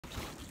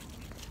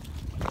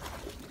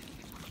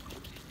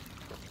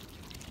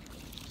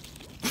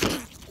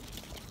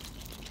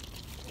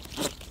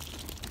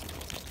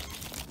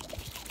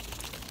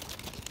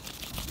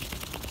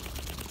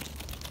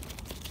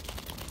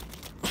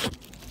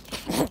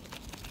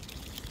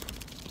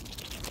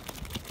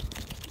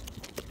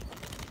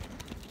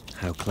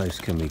How close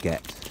can we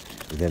get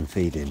with them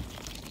feeding?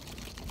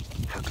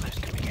 How close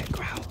can we get,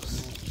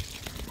 Growls?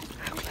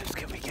 How close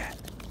can we get?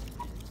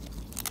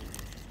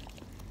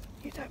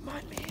 You don't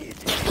mind me here,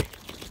 do you?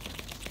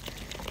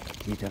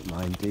 You don't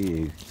mind, do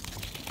you?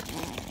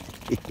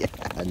 Yeah,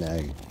 I know.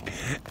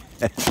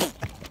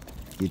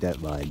 You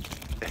don't mind.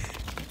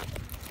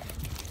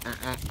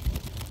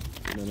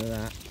 None of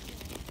that.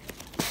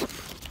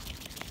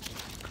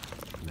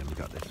 And then we've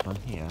got this one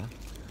here.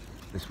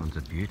 This one's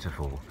a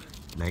beautiful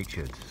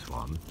natured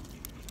swan.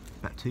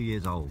 About 2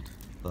 years old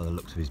by the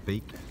looks of his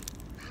beak.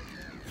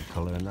 The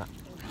colour and that.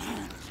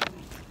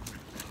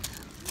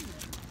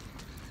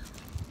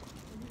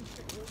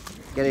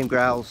 Get him,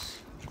 Growls.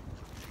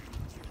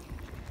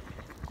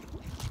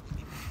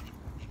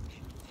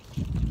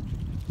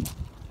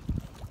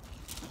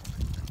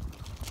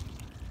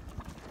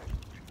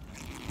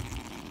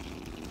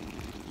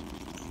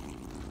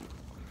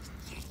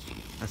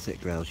 That's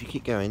it, Growls. You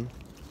keep going.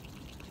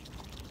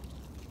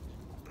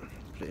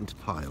 Put it into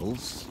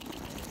piles.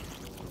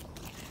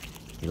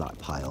 You like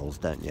piles,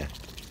 don't you?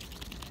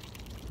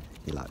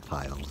 You like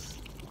piles.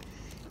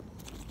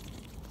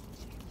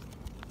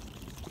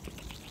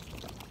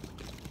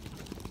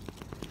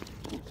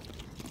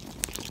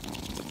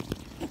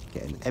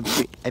 Getting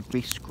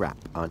every scrap,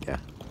 aren't you?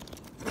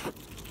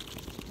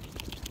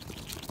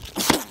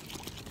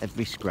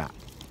 Every scrap.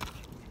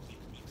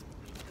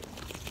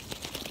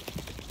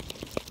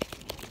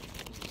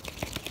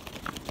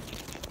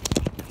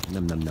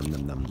 Num num num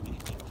num num.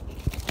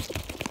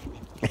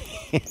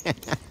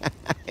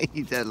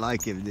 You don't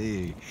like him, do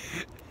you?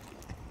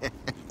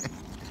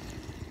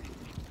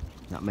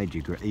 That made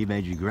you. He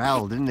made you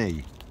growl, didn't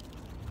he?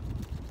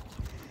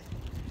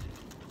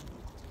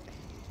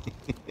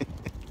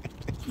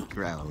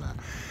 Growler,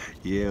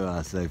 you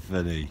are so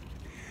funny,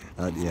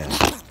 aren't you?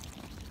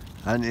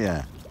 Aren't you?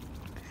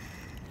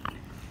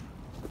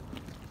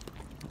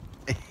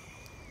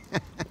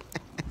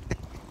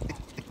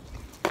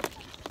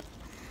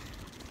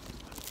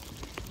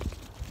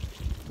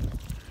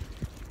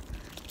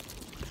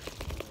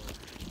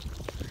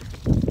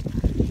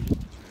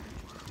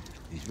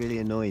 He's really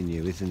annoying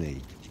you, isn't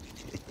he?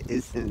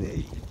 Isn't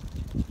he?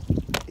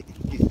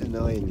 He's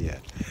annoying you.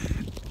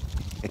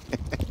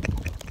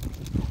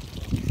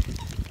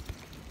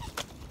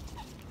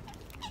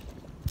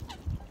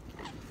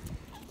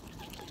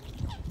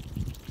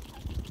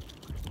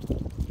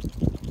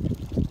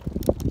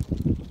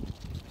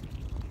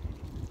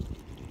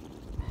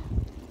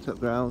 What's up,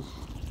 Growls?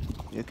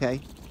 You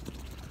okay?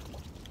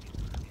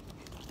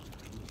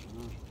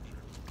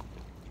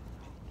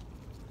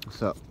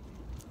 What's up?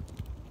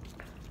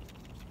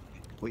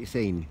 What you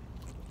seen?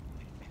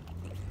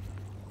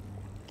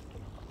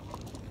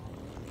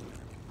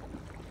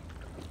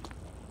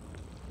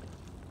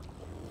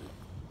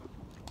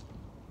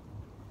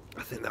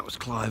 I think that was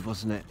Clive,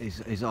 wasn't it?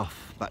 He's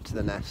off back to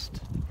the nest.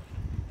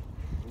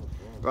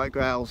 Right,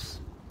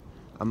 Growls.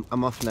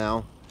 I'm off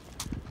now.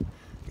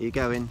 Are you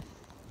going?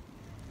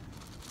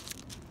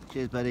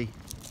 Cheers, buddy.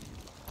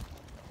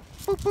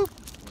 Boop, boop.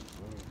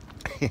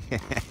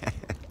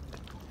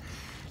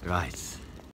 Right.